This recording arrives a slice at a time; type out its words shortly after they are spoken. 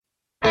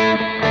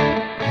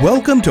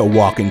Welcome to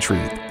Walk in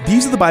Truth.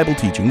 These are the Bible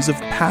teachings of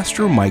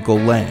Pastor Michael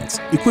Lance,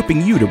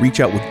 equipping you to reach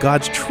out with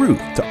God's truth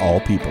to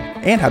all people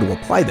and how to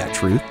apply that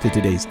truth to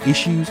today's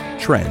issues,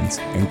 trends,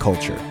 and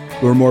culture.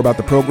 Learn more about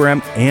the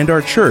program and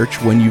our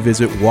church when you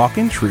visit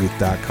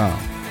walkintruth.com.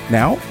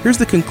 Now, here's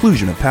the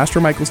conclusion of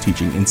Pastor Michael's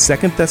teaching in 2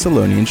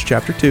 Thessalonians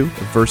chapter 2,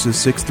 verses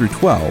 6 through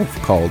 12,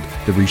 called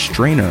The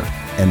Restrainer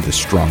and the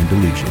Strong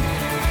Delusion.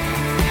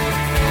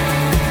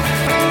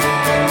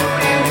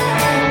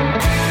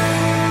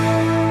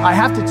 I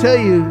have to tell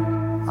you,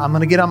 I'm going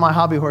to get on my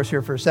hobby horse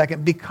here for a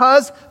second,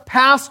 because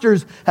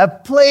pastors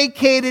have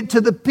placated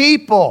to the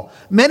people.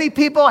 Many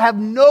people have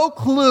no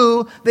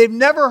clue. They've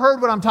never heard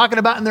what I'm talking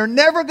about, and they're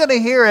never going to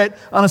hear it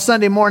on a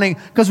Sunday morning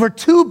because we're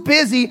too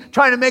busy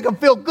trying to make them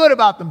feel good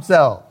about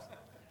themselves.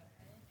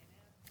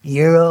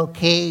 You're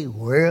okay,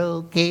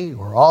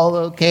 we're all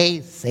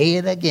okay. Say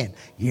it again.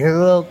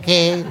 You're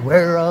okay,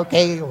 we're all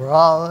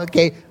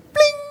okay.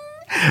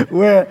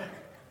 Bling!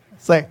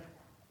 It's like,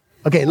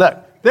 okay,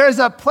 look. There's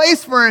a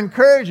place for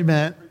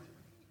encouragement.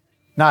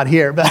 Not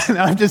here, but no,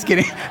 I'm just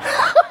kidding.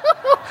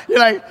 You're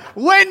like,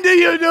 when do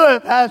you do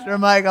it, Pastor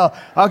Michael?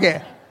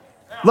 Okay,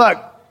 look.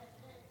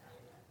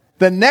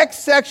 The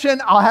next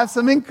section, I'll have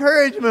some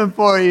encouragement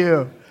for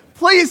you.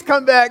 Please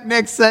come back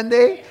next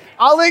Sunday.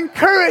 I'll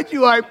encourage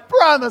you, I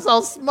promise.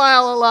 I'll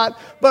smile a lot.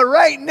 But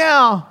right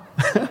now,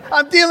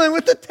 I'm dealing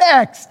with the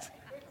text.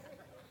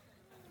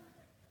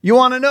 You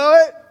want to know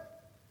it?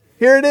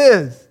 Here it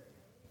is.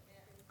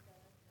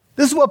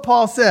 This is what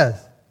Paul says.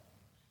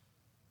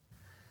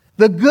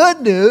 The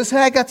good news,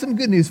 I got some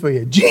good news for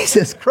you.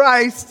 Jesus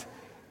Christ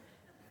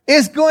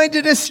is going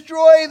to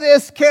destroy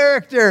this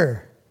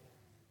character.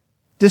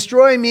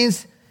 Destroy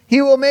means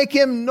he will make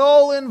him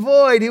null and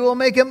void. He will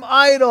make him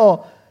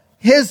idle.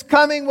 His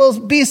coming will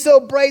be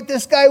so bright,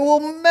 this guy will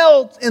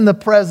melt in the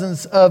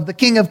presence of the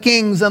King of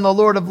Kings and the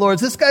Lord of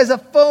Lords. This guy's a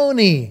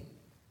phony.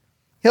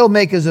 He'll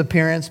make his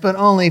appearance, but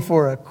only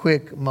for a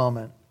quick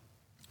moment.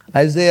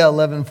 Isaiah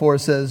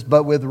 11:4 says,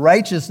 but with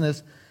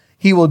righteousness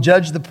he will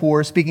judge the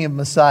poor, speaking of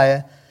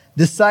Messiah,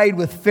 decide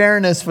with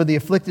fairness for the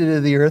afflicted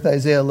of the earth,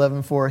 Isaiah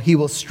 11:4. He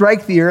will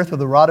strike the earth with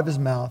the rod of his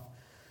mouth,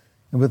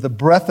 and with the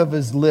breath of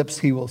his lips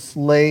he will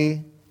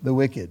slay the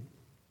wicked.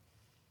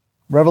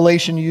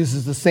 Revelation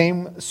uses the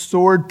same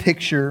sword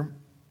picture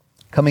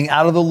coming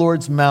out of the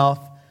Lord's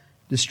mouth,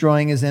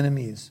 destroying his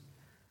enemies.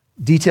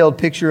 Detailed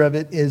picture of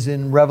it is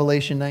in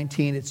Revelation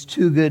 19. It's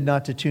too good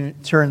not to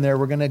turn there.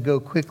 We're going to go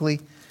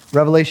quickly.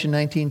 Revelation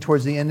 19,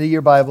 towards the end of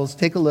your Bibles.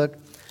 Take a look.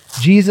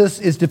 Jesus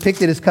is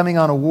depicted as coming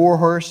on a war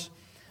horse.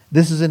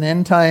 This is an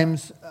end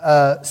times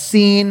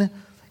scene.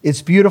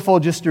 It's beautiful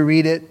just to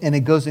read it, and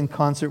it goes in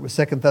concert with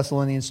 2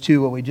 Thessalonians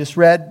 2, what we just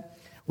read.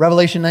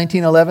 Revelation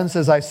 19:11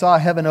 says, I saw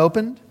heaven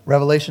opened.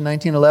 Revelation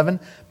 19:11,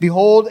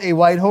 behold, a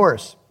white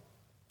horse.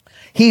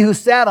 He who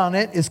sat on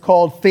it is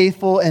called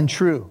Faithful and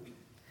True.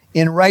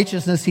 In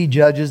righteousness he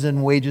judges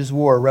and wages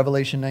war.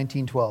 Revelation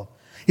 19:12.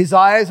 His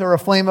eyes are a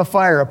flame of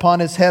fire. Upon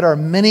his head are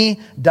many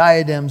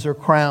diadems or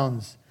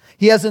crowns.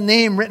 He has a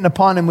name written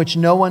upon him which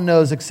no one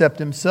knows except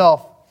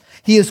himself.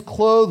 He is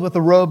clothed with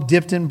a robe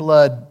dipped in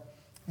blood,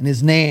 and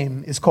his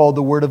name is called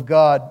the Word of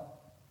God.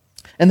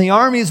 And the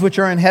armies which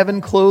are in heaven,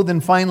 clothed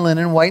in fine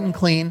linen, white and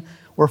clean,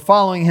 were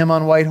following him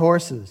on white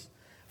horses.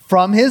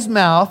 From his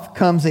mouth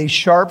comes a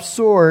sharp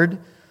sword,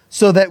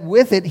 so that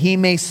with it he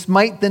may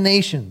smite the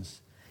nations.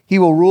 He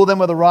will rule them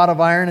with a rod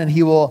of iron, and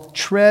he will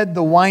tread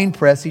the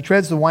winepress. He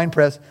treads the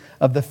winepress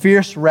of the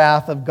fierce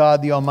wrath of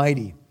God the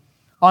Almighty.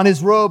 On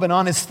his robe and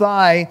on his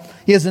thigh,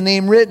 he has a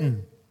name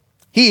written.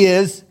 He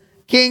is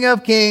King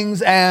of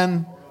Kings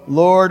and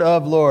Lord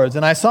of Lords.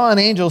 And I saw an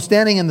angel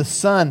standing in the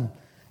sun,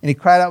 and he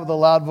cried out with a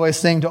loud voice,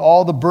 saying to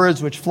all the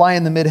birds which fly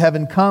in the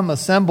mid-heaven, come,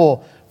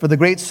 assemble for the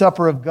great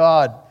supper of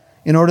God,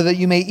 in order that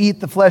you may eat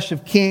the flesh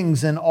of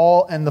kings and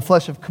the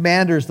flesh of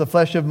commanders, the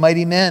flesh of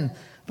mighty men,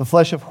 the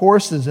flesh of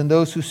horses and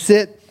those who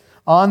sit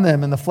on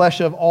them, and the flesh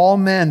of all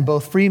men,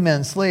 both free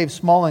men, slaves,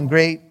 small and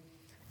great.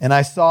 And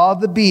I saw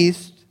the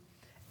beast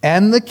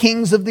and the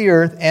kings of the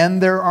earth and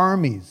their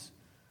armies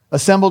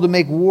assembled to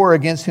make war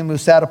against him who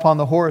sat upon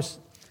the horse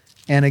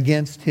and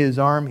against his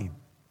army.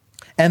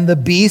 And the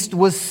beast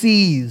was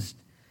seized,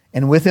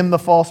 and with him the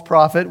false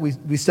prophet,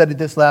 we studied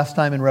this last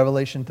time in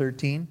Revelation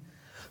 13,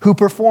 who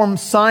performed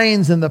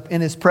signs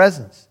in his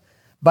presence,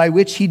 by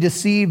which he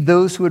deceived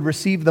those who had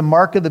received the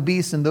mark of the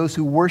beast and those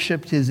who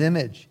worshipped his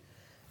image.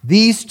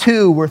 These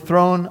two were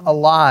thrown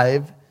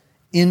alive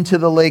into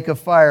the lake of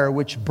fire,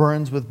 which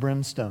burns with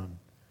brimstone.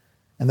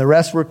 And the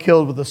rest were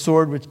killed with the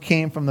sword which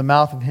came from the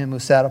mouth of him who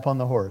sat upon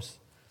the horse.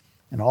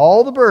 And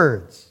all the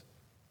birds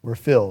were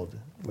filled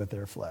with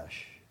their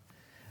flesh.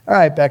 All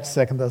right, back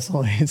to 2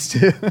 Thessalonians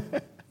 2.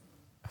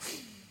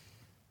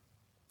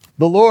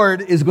 The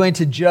Lord is going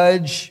to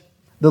judge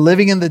the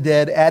living and the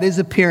dead at his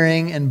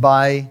appearing and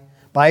by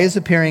his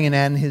appearing and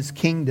in his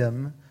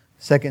kingdom,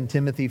 2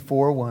 Timothy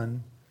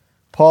 4:1,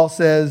 Paul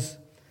says,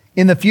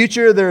 in the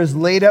future there is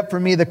laid up for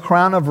me the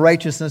crown of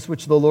righteousness,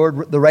 which the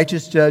Lord, the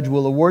righteous judge,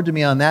 will award to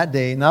me on that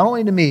day, not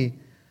only to me,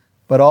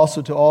 but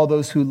also to all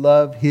those who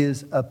love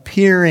his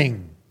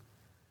appearing.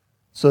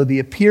 So the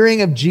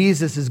appearing of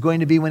Jesus is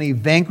going to be when he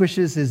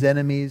vanquishes his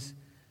enemies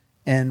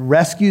and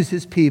rescues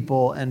his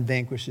people and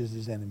vanquishes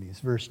his enemies.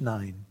 Verse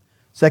 9,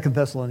 2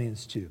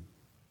 Thessalonians 2.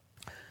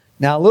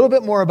 Now, a little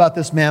bit more about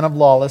this man of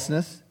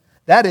lawlessness.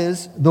 That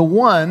is, the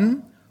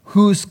one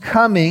whose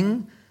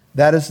coming,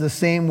 that is the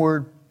same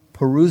word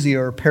parousia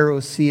or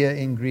parousia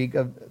in Greek,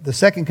 of the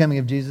second coming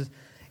of Jesus.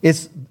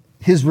 It's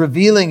his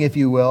revealing, if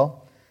you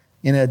will,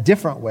 in a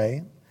different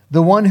way.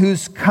 The one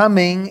whose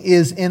coming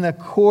is in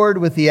accord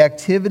with the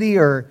activity,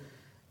 or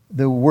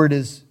the word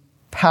is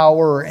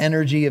power or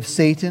energy of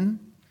Satan.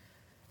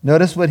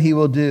 Notice what he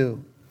will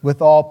do.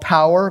 With all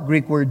power,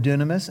 Greek word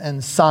dunamis,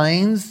 and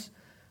signs,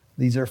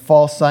 these are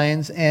false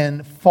signs,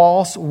 and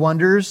false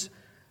wonders,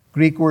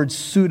 Greek word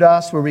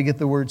pseudos, where we get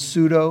the word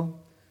pseudo,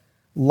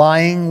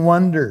 lying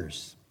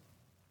wonders.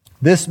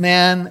 This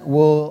man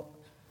will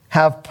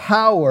have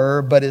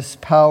power, but his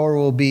power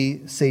will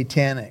be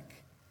satanic.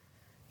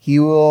 He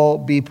will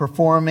be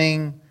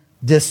performing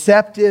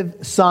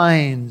deceptive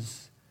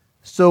signs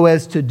so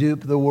as to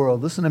dupe the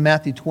world. Listen to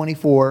Matthew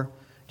 24.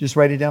 Just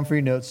write it down for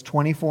your notes.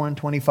 24 and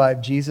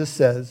 25, Jesus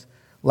says,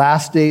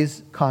 last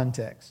days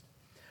context.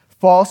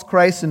 False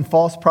Christs and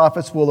false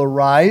prophets will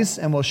arise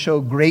and will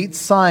show great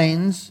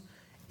signs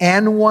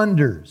and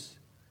wonders,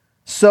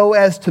 so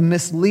as to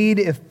mislead,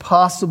 if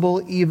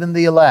possible, even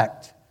the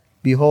elect.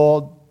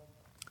 Behold,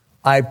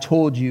 I've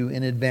told you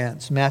in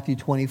advance. Matthew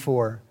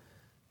 24,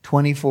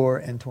 24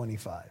 and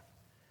 25.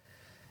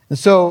 And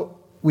so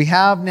we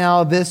have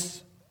now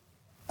this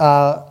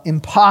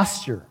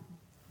impostor,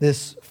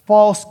 this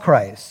false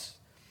Christ.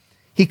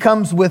 He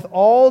comes with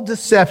all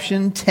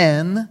deception,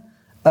 10,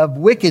 of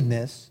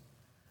wickedness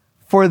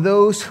for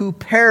those who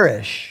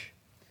perish.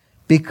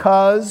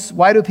 Because,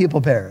 why do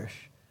people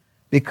perish?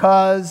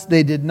 Because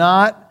they did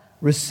not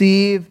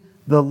receive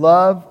the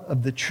love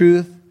of the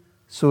truth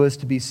so as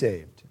to be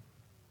saved.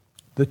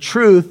 The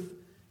truth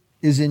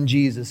is in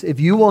Jesus. If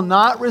you will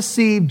not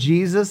receive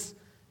Jesus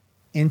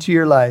into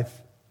your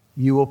life,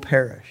 you will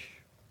perish.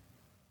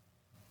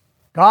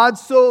 God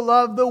so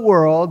loved the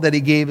world that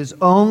he gave his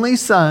only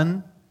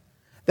Son,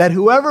 that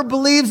whoever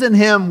believes in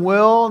him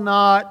will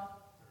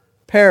not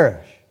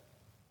perish.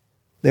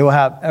 They will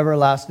have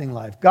everlasting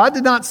life. God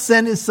did not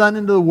send his Son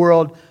into the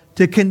world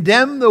to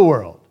condemn the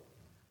world,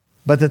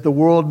 but that the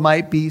world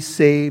might be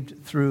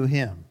saved through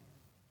him.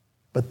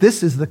 But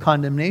this is the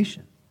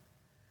condemnation,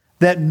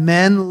 that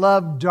men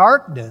love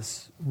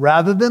darkness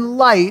rather than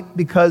light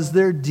because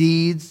their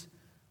deeds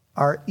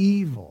are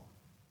evil.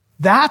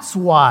 That's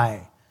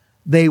why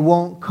they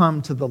won't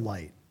come to the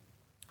light.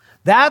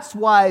 That's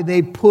why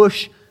they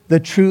push the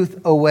truth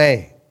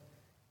away.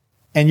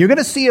 And you're going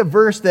to see a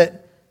verse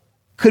that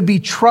could be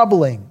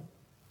troubling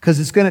because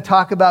it's going to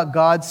talk about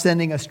God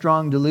sending a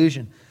strong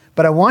delusion.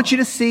 But I want you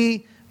to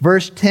see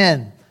verse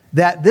 10,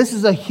 that this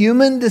is a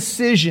human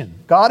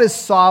decision. God is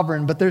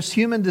sovereign, but there's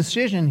human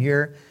decision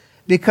here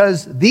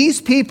because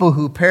these people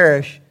who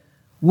perish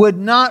would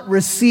not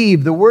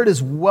receive, the word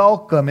is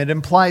welcome, it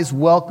implies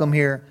welcome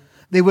here.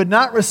 They would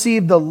not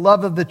receive the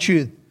love of the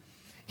truth.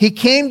 He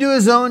came to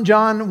his own,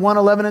 John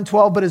 1:11 and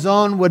 12, but his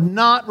own would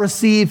not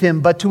receive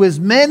him. But to as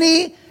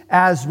many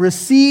as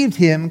received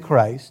him,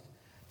 Christ,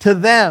 to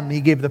them he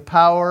gave the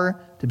power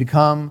to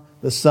become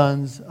the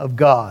sons of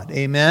God.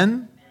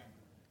 Amen?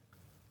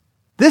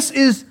 This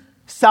is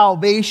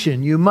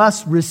salvation. You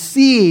must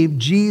receive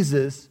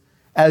Jesus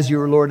as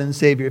your Lord and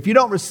Savior. If you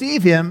don't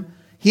receive him,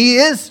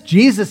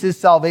 Jesus is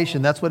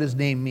salvation. That's what his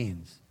name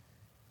means.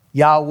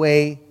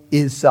 Yahweh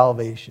is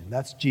salvation.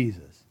 That's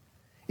Jesus.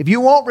 If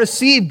you won't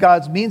receive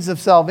God's means of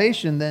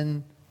salvation,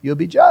 then you'll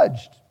be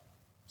judged,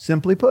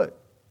 simply put.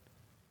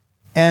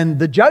 And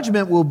the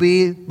judgment will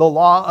be the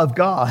law of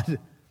God.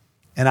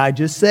 And I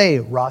just say,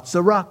 rots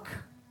a ruck.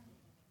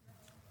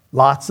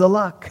 Lots of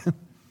luck. If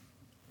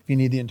you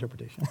need the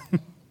interpretation.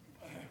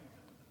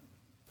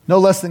 No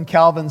less than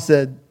Calvin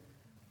said,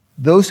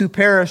 those who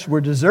perish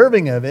were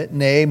deserving of it,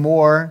 nay,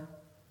 more,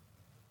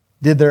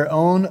 did their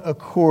own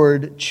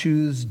accord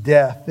choose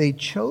death. They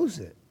chose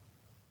it.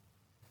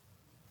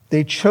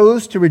 They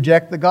chose to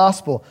reject the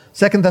gospel.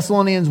 2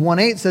 Thessalonians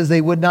 1:8 says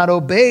they would not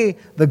obey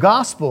the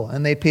gospel,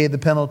 and they paid the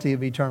penalty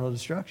of eternal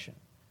destruction.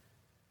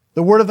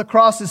 The word of the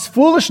cross is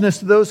foolishness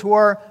to those who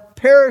are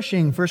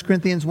perishing, 1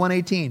 Corinthians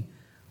 1:18.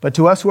 But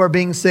to us who are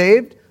being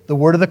saved, the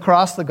word of the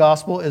cross, the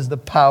gospel, is the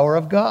power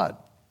of God.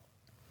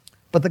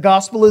 But the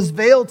gospel is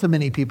veiled to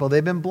many people.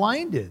 They've been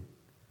blinded.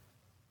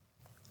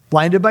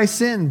 Blinded by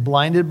sin,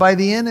 blinded by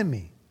the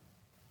enemy.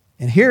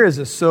 And here is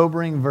a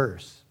sobering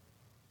verse.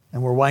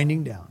 And we're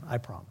winding down, I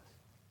promise.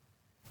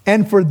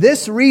 And for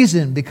this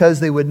reason, because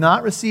they would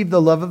not receive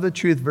the love of the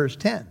truth, verse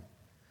 10,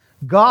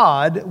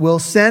 God will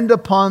send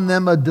upon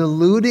them a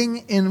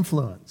deluding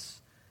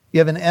influence. You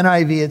have an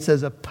NIV, it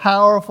says a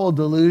powerful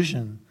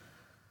delusion,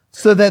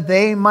 so that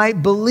they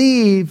might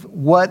believe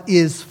what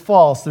is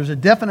false. There's a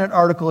definite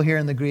article here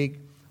in the Greek,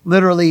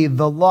 literally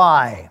the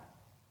lie,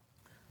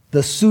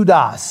 the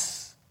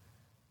pseudos,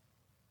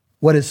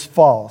 what is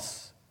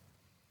false.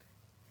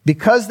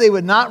 Because they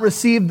would not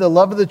receive the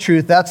love of the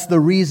truth, that's the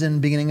reason,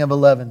 beginning of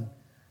 11.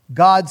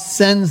 God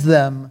sends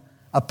them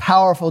a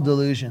powerful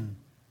delusion,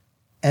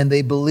 and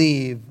they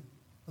believe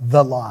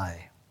the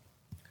lie.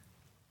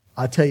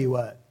 I'll tell you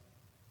what,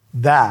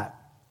 that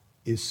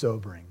is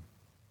sobering.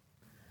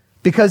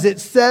 Because it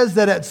says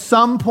that at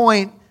some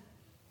point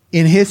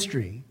in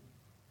history,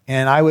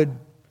 and I would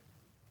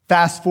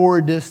fast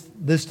forward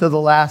this to the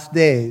last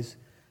days,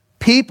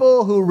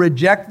 people who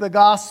reject the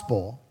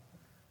gospel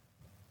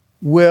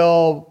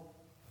will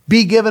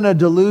be given a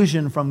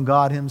delusion from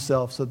God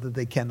himself so that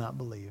they cannot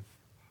believe.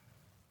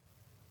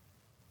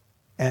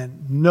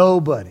 And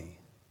nobody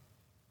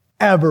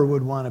ever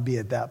would want to be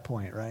at that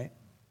point, right?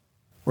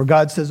 Where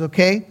God says,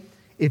 okay,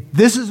 if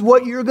this is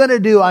what you're going to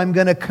do, I'm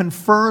going to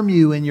confirm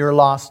you in your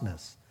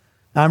lostness.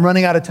 Now, I'm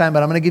running out of time,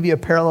 but I'm going to give you a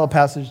parallel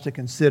passage to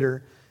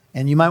consider,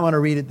 and you might want to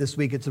read it this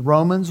week. It's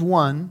Romans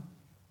 1,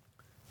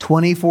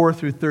 24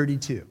 through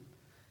 32.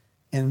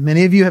 And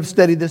many of you have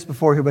studied this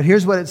before here, but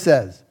here's what it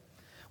says.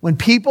 When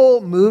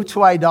people move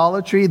to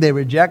idolatry, they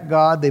reject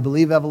God, they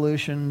believe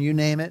evolution, you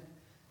name it.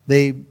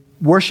 They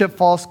worship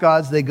false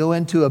gods, they go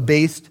into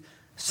abased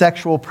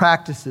sexual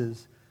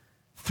practices.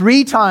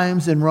 3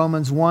 times in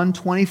Romans 1,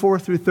 24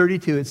 through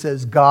 32, it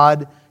says,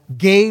 God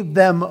gave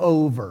them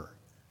over.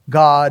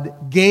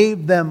 God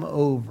gave them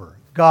over.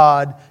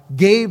 God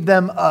gave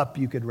them up,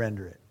 you could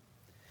render it.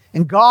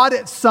 And God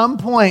at some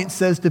point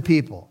says to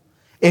people,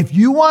 if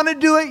you want to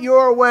do it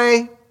your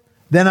way,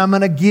 then I'm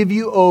going to give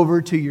you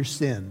over to your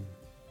sin.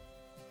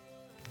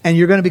 And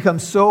you're going to become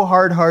so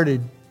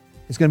hard-hearted,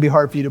 it's going to be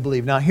hard for you to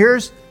believe. Now,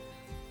 here's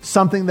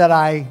something that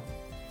I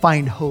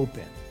find hope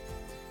in.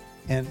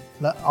 And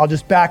I'll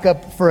just back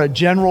up for a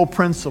general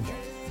principle.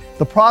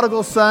 The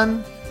prodigal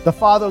son, the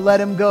father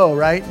let him go,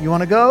 right? You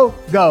want to go?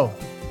 Go.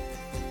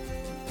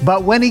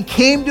 But when he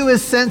came to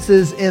his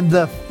senses in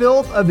the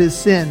filth of his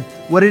sin,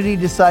 what did he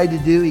decide to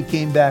do? He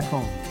came back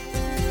home.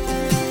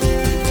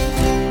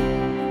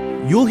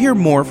 You'll hear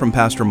more from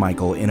Pastor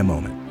Michael in a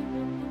moment.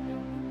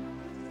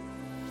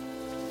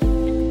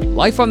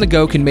 Life on the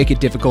go can make it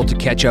difficult to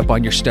catch up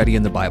on your study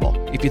in the Bible.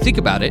 If you think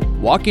about it,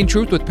 Walk in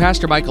Truth with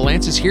Pastor Michael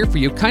Lance is here for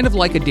you kind of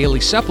like a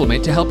daily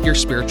supplement to help your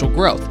spiritual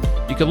growth.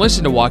 You can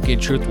listen to Walk in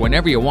Truth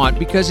whenever you want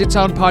because it's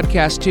on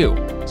podcast too.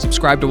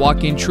 Subscribe to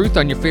Walk in Truth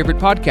on your favorite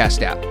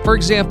podcast app. For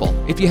example,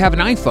 if you have an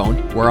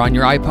iPhone, we're on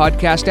your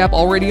iPodcast app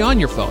already on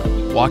your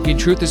phone. Walk in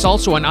Truth is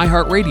also on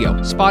iHeartRadio,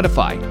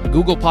 Spotify,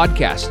 Google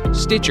Podcasts,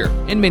 Stitcher,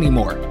 and many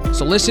more.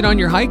 So listen on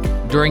your hike,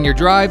 during your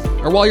drive,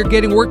 or while you're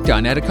getting work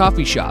done at a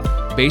coffee shop.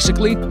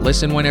 Basically,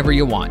 listen whenever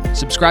you want.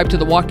 Subscribe to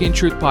the Walk in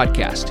Truth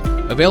podcast,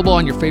 available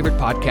on your favorite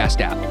podcast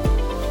app.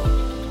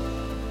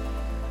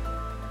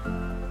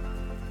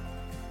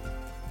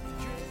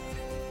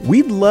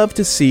 We'd love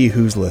to see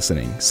who's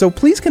listening, so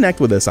please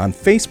connect with us on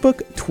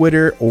Facebook,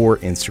 Twitter, or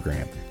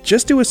Instagram.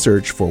 Just do a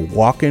search for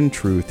Walk in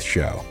Truth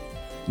Show.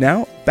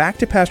 Now, back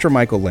to Pastor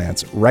Michael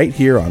Lance right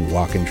here on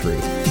Walk in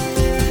Truth.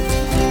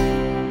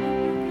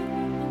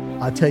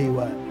 I'll tell you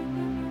what,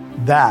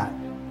 that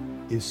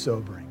is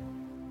sobering.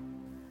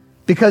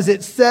 Because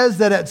it says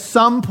that at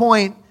some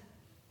point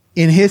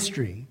in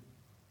history,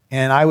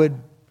 and I would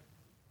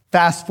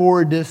fast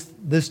forward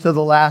this to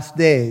the last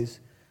days,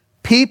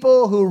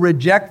 people who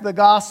reject the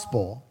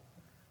gospel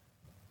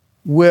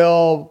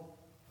will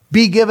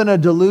be given a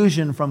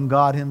delusion from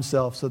God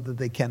himself so that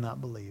they cannot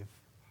believe.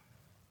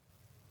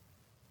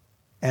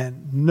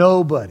 And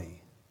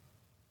nobody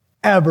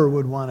ever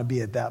would want to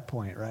be at that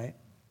point, right?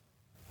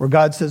 Where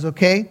God says,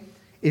 okay,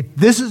 if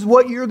this is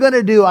what you're going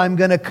to do, I'm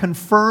going to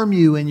confirm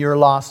you in your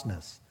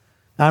lostness.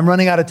 Now, I'm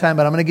running out of time,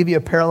 but I'm going to give you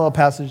a parallel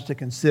passage to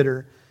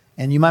consider,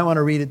 and you might want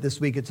to read it this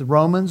week. It's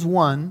Romans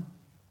 1,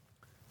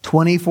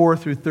 24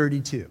 through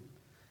 32.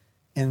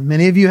 And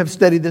many of you have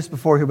studied this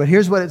before here, but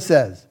here's what it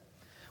says.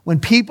 When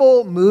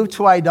people move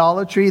to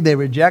idolatry, they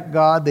reject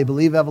God, they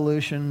believe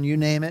evolution, you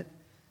name it.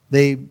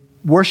 They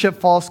worship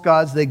false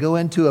gods, they go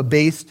into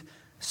abased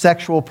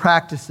sexual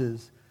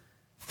practices.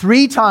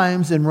 3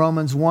 times in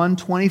Romans 1,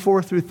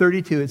 24 through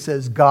 32, it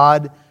says,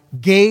 God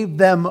gave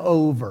them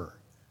over.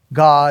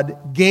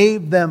 God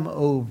gave them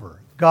over.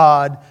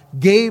 God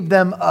gave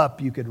them up,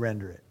 you could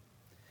render it.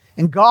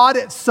 And God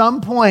at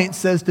some point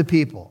says to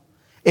people,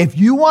 if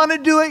you want to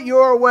do it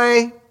your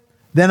way,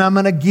 then I'm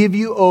going to give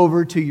you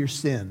over to your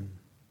sin.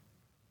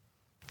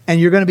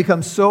 And you're going to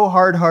become so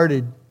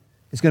hard-hearted,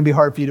 it's going to be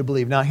hard for you to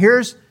believe. Now,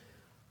 here's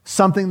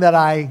something that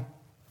I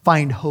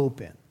find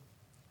hope in.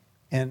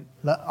 And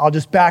I'll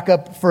just back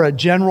up for a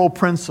general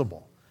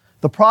principle.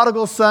 The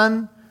prodigal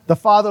son, the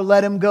father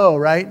let him go,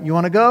 right? You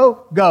want to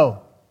go?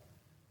 Go.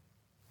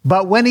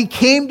 But when he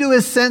came to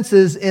his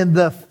senses in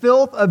the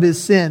filth of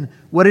his sin,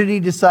 what did he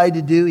decide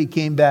to do? He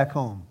came back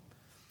home.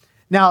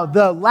 Now,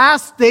 the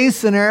last day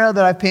scenario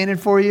that I painted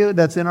for you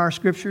that's in our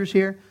scriptures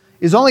here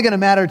is only going to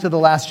matter to the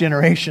last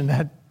generation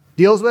that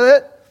deals with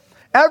it.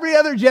 Every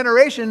other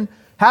generation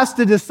has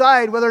to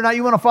decide whether or not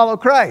you want to follow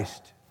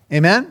Christ.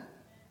 Amen?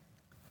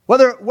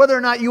 Whether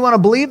or not you want to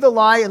believe the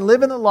lie and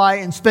live in the lie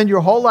and spend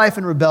your whole life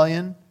in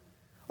rebellion,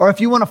 or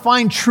if you want to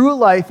find true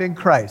life in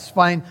Christ,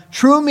 find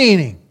true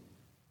meaning.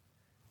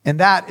 And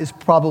that is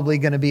probably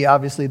going to be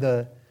obviously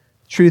the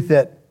truth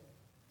that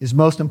is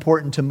most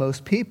important to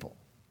most people.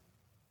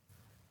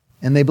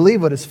 And they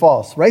believe what is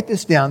false. Write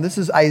this down. This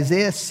is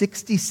Isaiah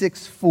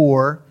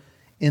 66:4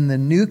 in the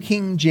New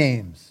King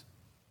James.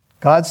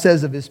 God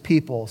says of his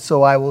people,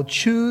 "So I will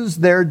choose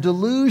their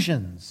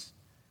delusions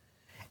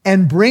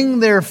and bring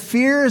their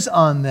fears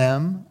on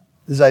them."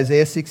 This is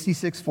Isaiah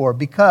 66:4.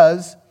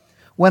 "Because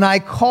when I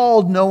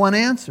called, no one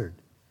answered.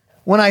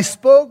 When I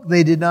spoke,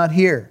 they did not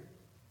hear.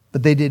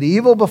 But they did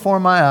evil before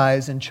my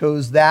eyes and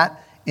chose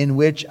that in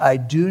which I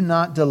do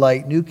not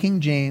delight." New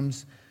King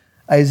James,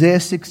 Isaiah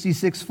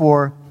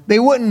 66:4. "They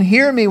wouldn't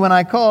hear me when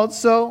I called,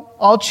 so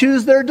I'll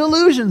choose their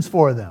delusions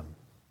for them."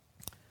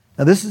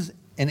 Now this is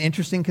an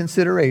interesting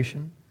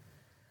consideration.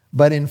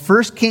 But in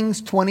 1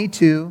 Kings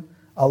 22,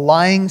 a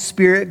lying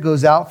spirit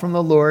goes out from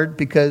the Lord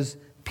because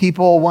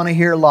people want to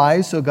hear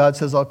lies, so God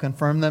says, "I'll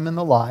confirm them in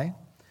the lie."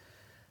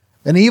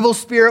 An evil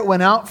spirit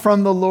went out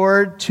from the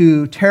Lord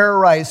to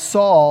terrorize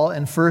Saul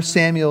in 1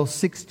 Samuel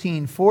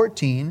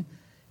 16:14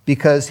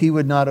 because he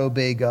would not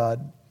obey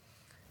God.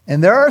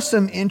 And there are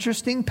some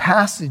interesting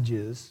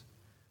passages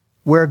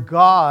where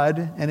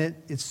God, and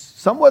it's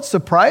somewhat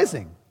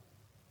surprising,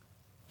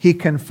 he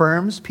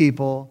confirms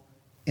people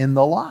in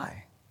the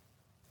lie.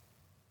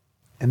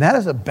 And that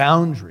is a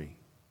boundary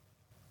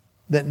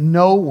that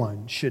no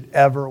one should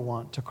ever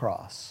want to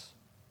cross.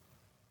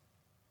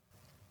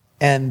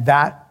 And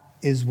that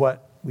is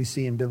what we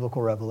see in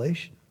biblical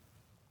revelation.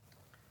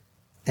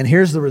 And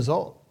here's the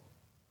result.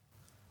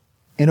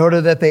 "In order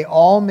that they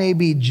all may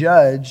be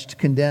judged,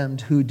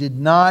 condemned, who did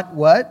not,"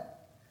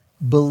 what?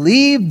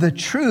 "Believe the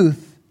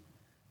truth,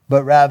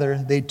 but rather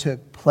they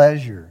took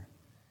pleasure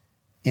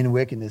in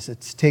wickedness."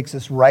 It takes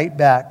us right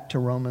back to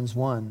Romans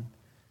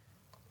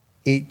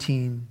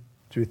 1:18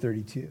 through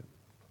 32.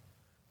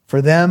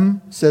 "For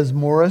them," says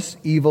Morris,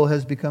 "evil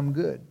has become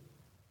good."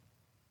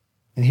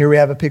 And here we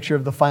have a picture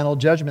of the final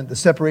judgment, the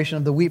separation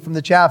of the wheat from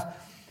the chaff,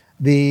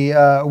 the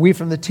wheat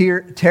from the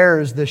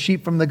tares, the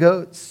sheep from the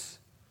goats.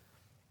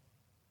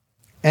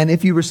 And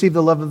if you receive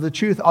the love of the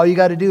truth, all you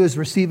got to do is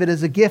receive it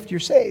as a gift. You're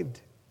saved.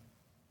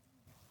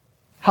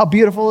 How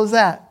beautiful is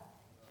that?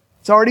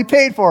 It's already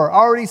paid for,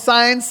 already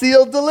signed,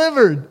 sealed,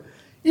 delivered.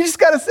 You just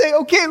got to say,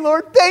 "Okay,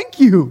 Lord, thank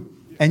you."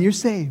 And you're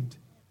saved.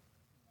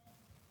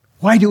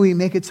 Why do we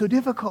make it so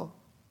difficult?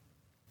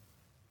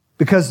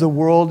 Because the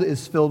world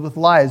is filled with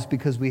lies,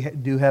 because we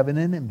do have an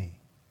enemy.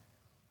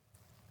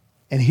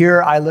 And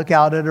here I look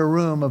out at a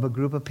room of a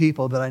group of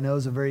people that I know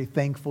is a very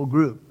thankful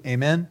group.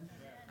 Amen?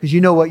 Because you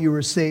know what you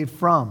were saved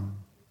from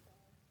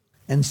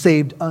and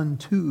saved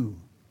unto.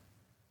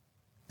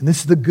 And this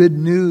is the good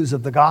news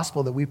of the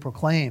gospel that we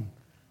proclaim.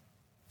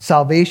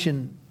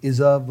 Salvation is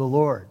of the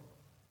Lord.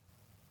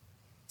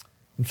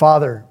 And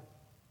Father,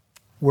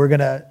 we're going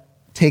to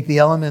take the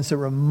elements that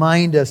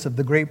remind us of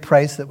the great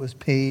price that was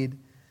paid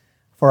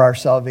for our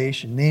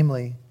salvation,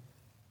 namely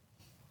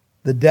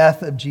the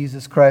death of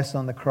Jesus Christ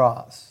on the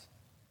cross,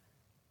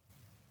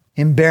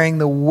 Him bearing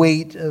the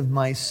weight of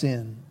my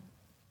sin.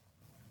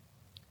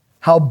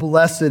 How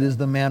blessed is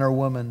the man or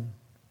woman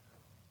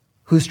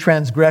whose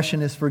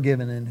transgression is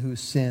forgiven and whose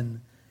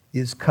sin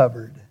is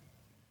covered.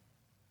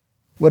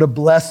 What a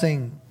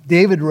blessing.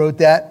 David wrote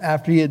that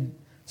after he had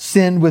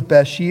sinned with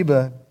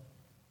Bathsheba,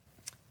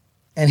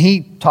 and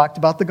he talked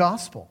about the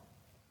gospel.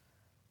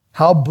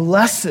 How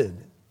blessed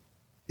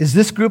is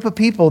this group of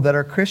people that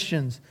are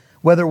Christians,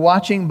 whether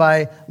watching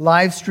by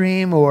live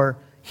stream or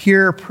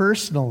here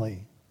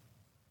personally.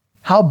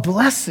 How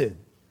blessed.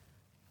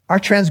 Our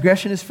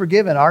transgression is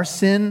forgiven. Our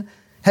sin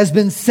has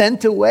been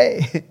sent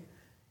away.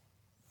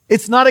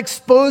 It's not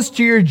exposed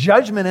to your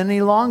judgment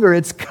any longer.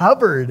 It's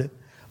covered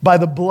by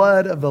the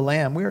blood of the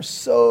Lamb. We are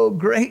so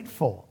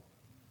grateful.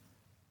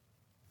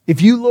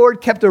 If you,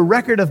 Lord, kept a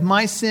record of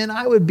my sin,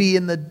 I would be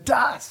in the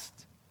dust.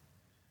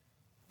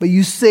 But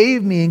you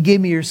saved me and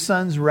gave me your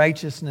Son's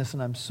righteousness,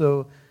 and I'm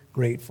so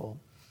grateful.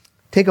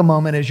 Take a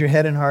moment as your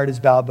head and heart is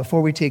bowed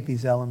before we take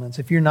these elements.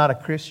 If you're not a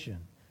Christian,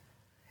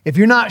 if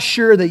you're not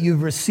sure that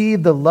you've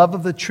received the love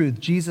of the truth,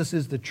 Jesus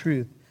is the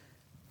truth,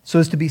 so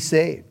as to be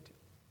saved,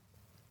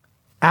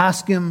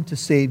 ask Him to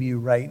save you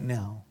right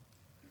now.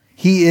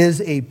 He is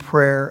a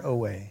prayer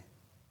away.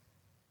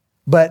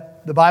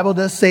 But the Bible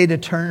does say to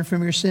turn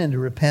from your sin, to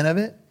repent of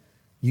it.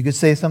 You could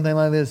say something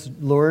like this: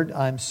 Lord,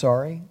 I'm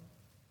sorry.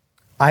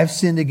 I've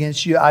sinned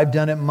against you. I've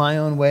done it my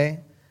own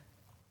way.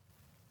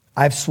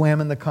 I've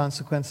swam in the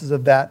consequences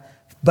of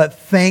that. But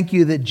thank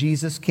you that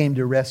Jesus came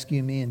to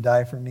rescue me and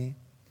die for me.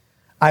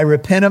 I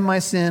repent of my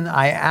sin.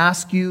 I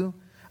ask you.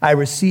 I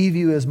receive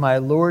you as my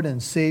Lord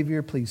and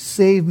Savior. Please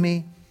save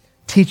me.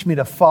 Teach me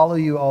to follow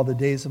you all the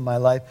days of my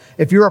life.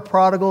 If you're a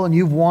prodigal and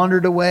you've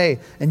wandered away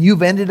and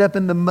you've ended up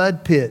in the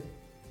mud pit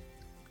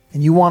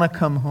and you want to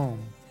come home,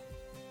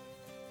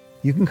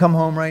 you can come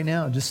home right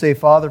now. Just say,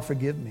 Father,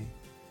 forgive me.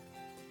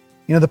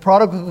 You know, the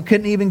prodigal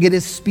couldn't even get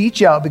his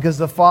speech out because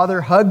the Father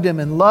hugged him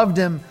and loved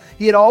him.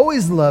 He had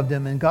always loved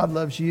him, and God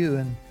loves you.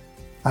 And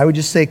I would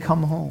just say,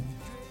 come home.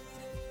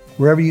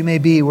 Wherever you may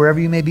be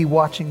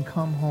watching,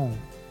 come home.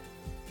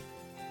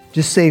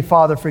 Just say,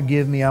 Father,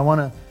 forgive me. I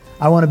want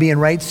I want to be in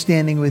right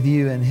standing with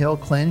you, and he'll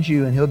cleanse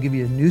you, and he'll give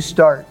you a new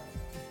start,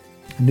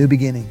 a new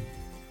beginning.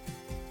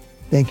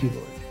 Thank you,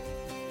 Lord.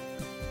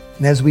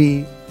 And as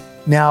we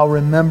now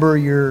remember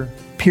your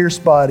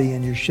pierced body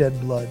and your shed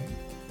blood,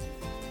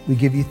 we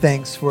give you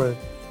thanks for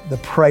the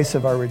price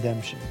of our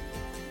redemption.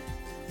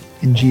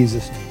 In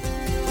Jesus' name.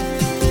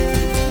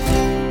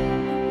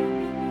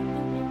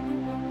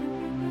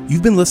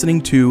 You've been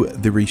listening to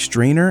The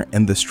Restrainer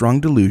and the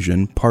Strong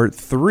Delusion, Part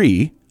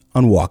 3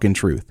 on Walk in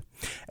Truth.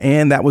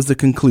 And that was the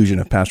conclusion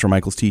of Pastor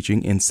Michael's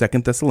teaching in 2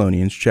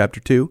 Thessalonians chapter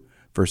 2,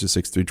 verses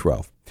 6 through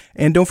 12.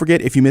 And don't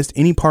forget, if you missed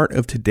any part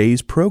of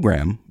today's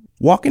program,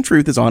 Walk in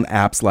Truth is on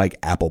apps like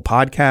Apple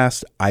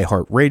Podcasts,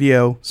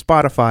 iHeartRadio,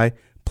 Spotify,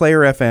 Player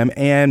FM,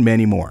 and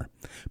many more.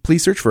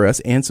 Please search for us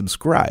and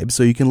subscribe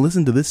so you can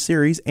listen to this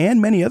series and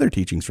many other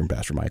teachings from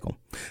Pastor Michael,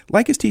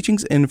 like his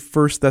teachings in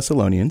 1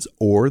 Thessalonians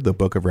or the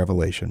book of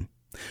Revelation.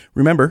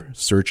 Remember,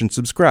 search and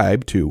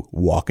subscribe to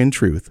Walk in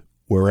Truth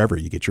wherever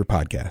you get your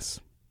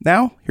podcasts.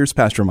 Now, here's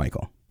Pastor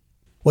Michael.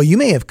 Well, you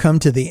may have come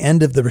to the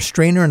end of The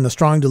Restrainer and the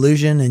Strong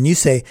Delusion, and you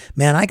say,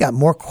 man, I got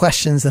more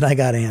questions than I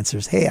got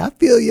answers. Hey, I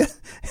feel you,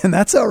 and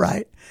that's all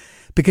right.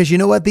 Because you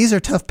know what? These are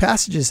tough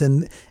passages,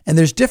 and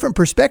there's different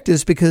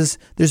perspectives because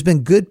there's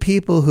been good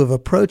people who have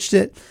approached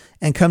it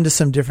and come to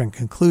some different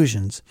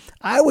conclusions.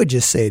 I would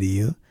just say to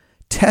you,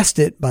 test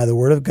it by the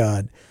Word of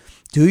God.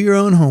 Do your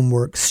own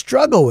homework.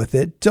 Struggle with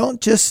it.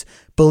 Don't just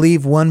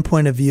believe one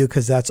point of view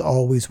because that's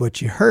always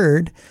what you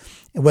heard,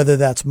 whether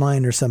that's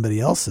mine or somebody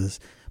else's.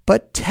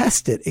 But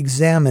test it,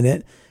 examine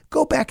it,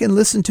 go back and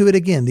listen to it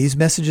again. These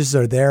messages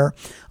are there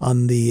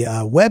on the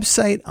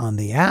website, on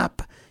the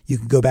app. You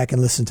can go back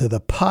and listen to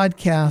the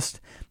podcast,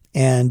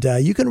 and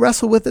you can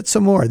wrestle with it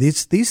some more.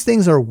 These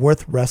things are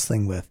worth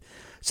wrestling with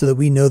so that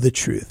we know the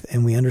truth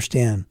and we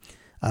understand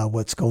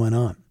what's going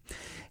on.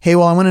 Hey,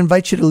 well, I want to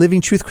invite you to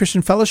Living Truth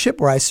Christian Fellowship,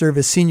 where I serve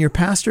as senior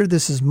pastor.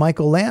 This is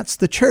Michael Lance.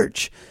 The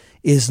church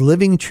is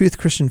Living Truth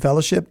Christian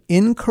Fellowship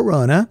in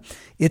Corona.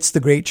 It's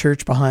the great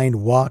church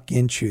behind Walk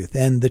in Truth.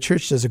 And the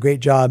church does a great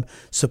job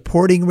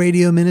supporting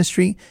radio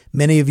ministry.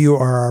 Many of you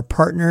are our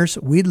partners.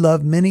 We'd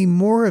love many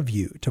more of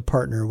you to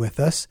partner with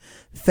us.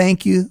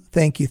 Thank you,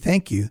 thank you,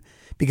 thank you.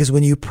 Because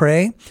when you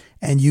pray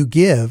and you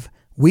give,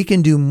 we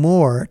can do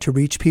more to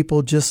reach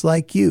people just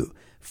like you,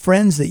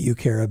 friends that you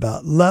care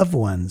about, loved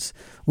ones.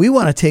 We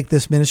want to take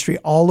this ministry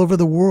all over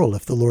the world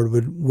if the Lord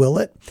would will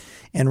it.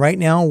 And right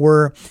now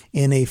we're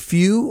in a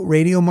few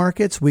radio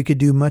markets. We could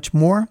do much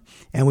more,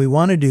 and we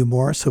want to do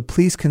more. So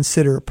please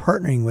consider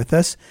partnering with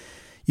us.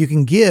 You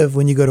can give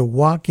when you go to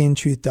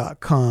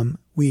walkintruth.com.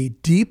 We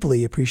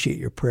deeply appreciate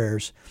your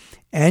prayers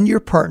and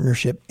your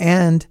partnership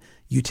and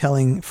you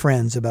telling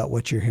friends about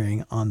what you're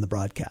hearing on the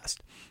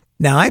broadcast.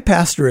 Now, I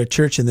pastor a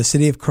church in the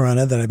city of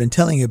Corona that I've been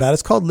telling you about.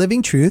 It's called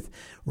Living Truth,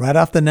 right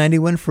off the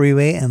 91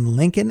 freeway and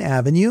Lincoln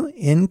Avenue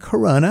in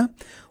Corona,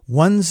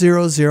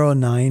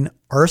 1009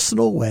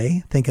 Arsenal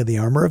Way. Think of the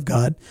armor of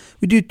God.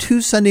 We do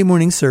 2 Sunday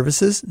morning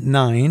services,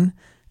 9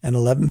 and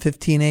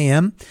 11:15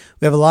 a.m.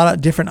 We have a lot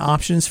of different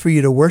options for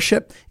you to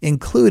worship,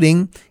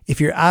 including if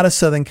you're out of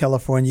Southern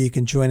California, you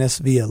can join us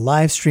via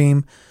live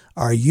stream,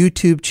 our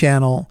YouTube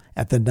channel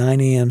at the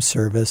 9 a.m.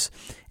 service,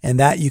 and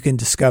that you can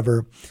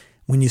discover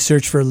when you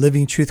search for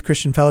Living Truth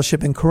Christian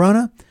Fellowship in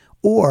Corona,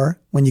 or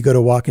when you go to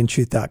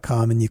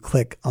walkintruth.com and you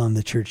click on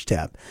the church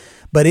tab.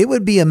 But it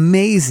would be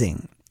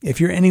amazing if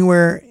you're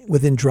anywhere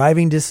within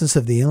driving distance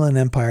of the Inland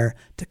Empire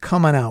to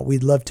come on out.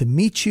 We'd love to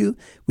meet you.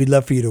 We'd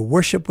love for you to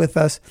worship with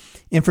us.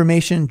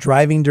 Information,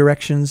 driving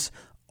directions,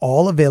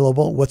 all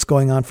available. What's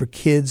going on for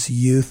kids,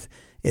 youth,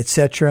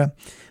 etc.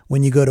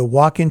 When you go to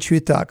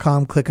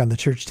walkintruth.com, click on the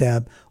church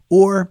tab,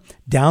 or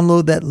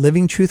download that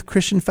Living Truth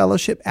Christian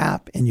Fellowship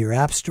app in your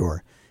app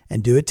store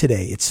and do it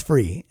today. It's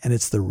free, and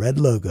it's the red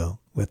logo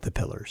with the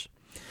pillars.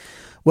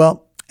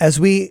 Well,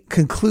 as we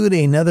conclude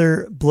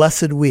another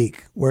blessed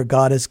week where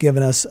God has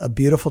given us a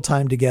beautiful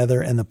time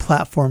together and the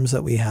platforms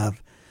that we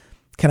have,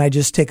 can I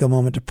just take a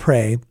moment to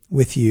pray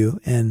with you?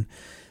 And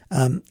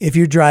if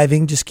you're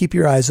driving, just keep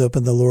your eyes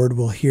open. The Lord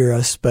will hear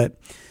us. But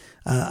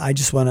I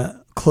just want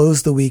to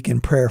close the week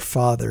in prayer.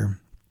 Father,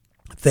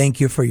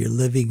 thank you for your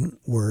living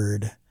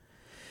word.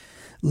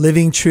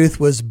 Living Truth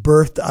was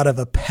birthed out of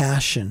a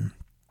passion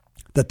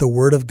that the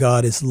Word of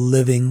God is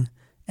living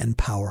and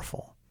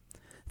powerful.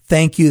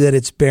 Thank you that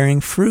it's bearing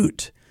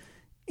fruit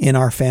in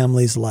our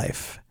family's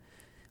life,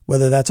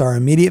 whether that's our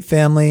immediate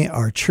family,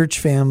 our church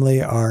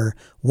family, our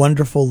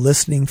wonderful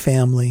listening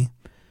family.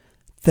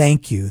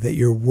 Thank you that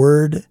your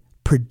Word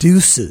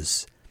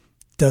produces,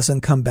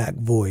 doesn't come back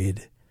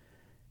void,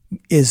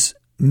 is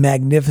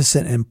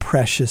magnificent and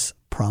precious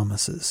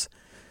promises.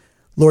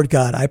 Lord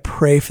God, I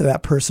pray for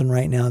that person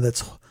right now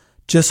that's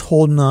just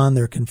holding on.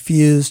 They're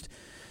confused.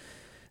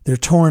 They're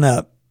torn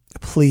up.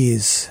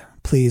 Please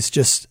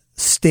just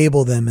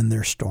stable them in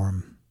their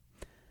storm.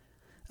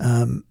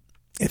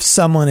 If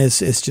someone is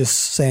just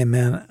saying,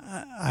 man,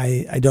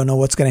 I don't know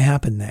what's going to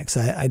happen next.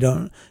 I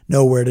don't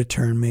know where to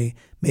turn. May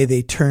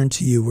they turn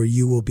to you where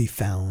you will be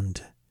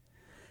found.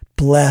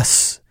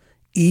 Bless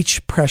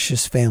each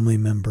precious family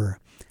member.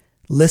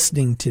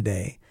 listening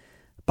today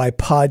by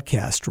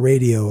podcast,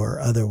 radio, or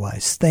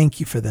otherwise. Thank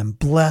you for them.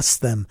 Bless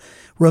them.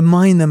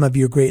 Remind them of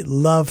your great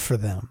love for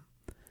them.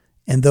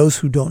 And those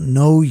who don't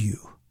know you,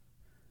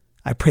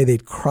 I pray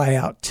they'd cry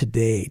out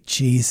today,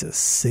 Jesus,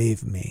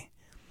 save me.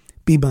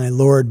 Be my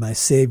Lord, my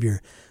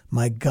Savior,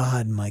 my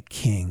God, my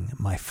King,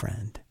 my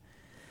friend.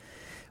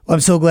 Well,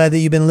 I'm so glad that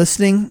you've been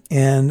listening,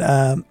 and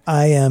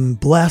I am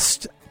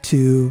blessed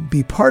to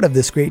be part of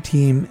this great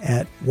team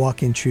at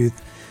Walk in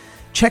Truth.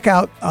 Check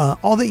out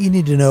all that you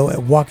need to know at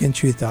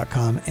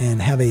walkintruth.com,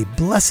 and have a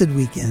blessed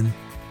weekend.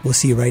 We'll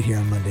see you right here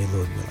on Monday,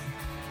 Lord willing.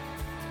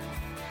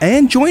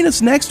 And join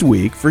us next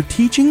week for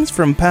teachings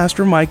from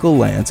Pastor Michael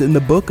Lance in the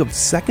book of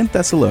 2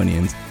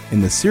 Thessalonians in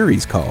the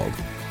series called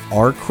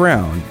Our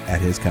Crown at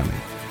His Coming.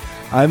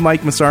 I'm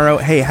Mike Massaro.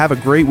 Hey, have a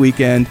great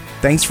weekend.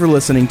 Thanks for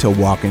listening to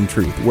Walk in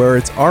Truth, where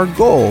it's our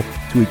goal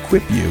to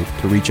equip you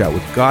to reach out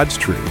with God's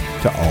truth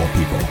to all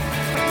people.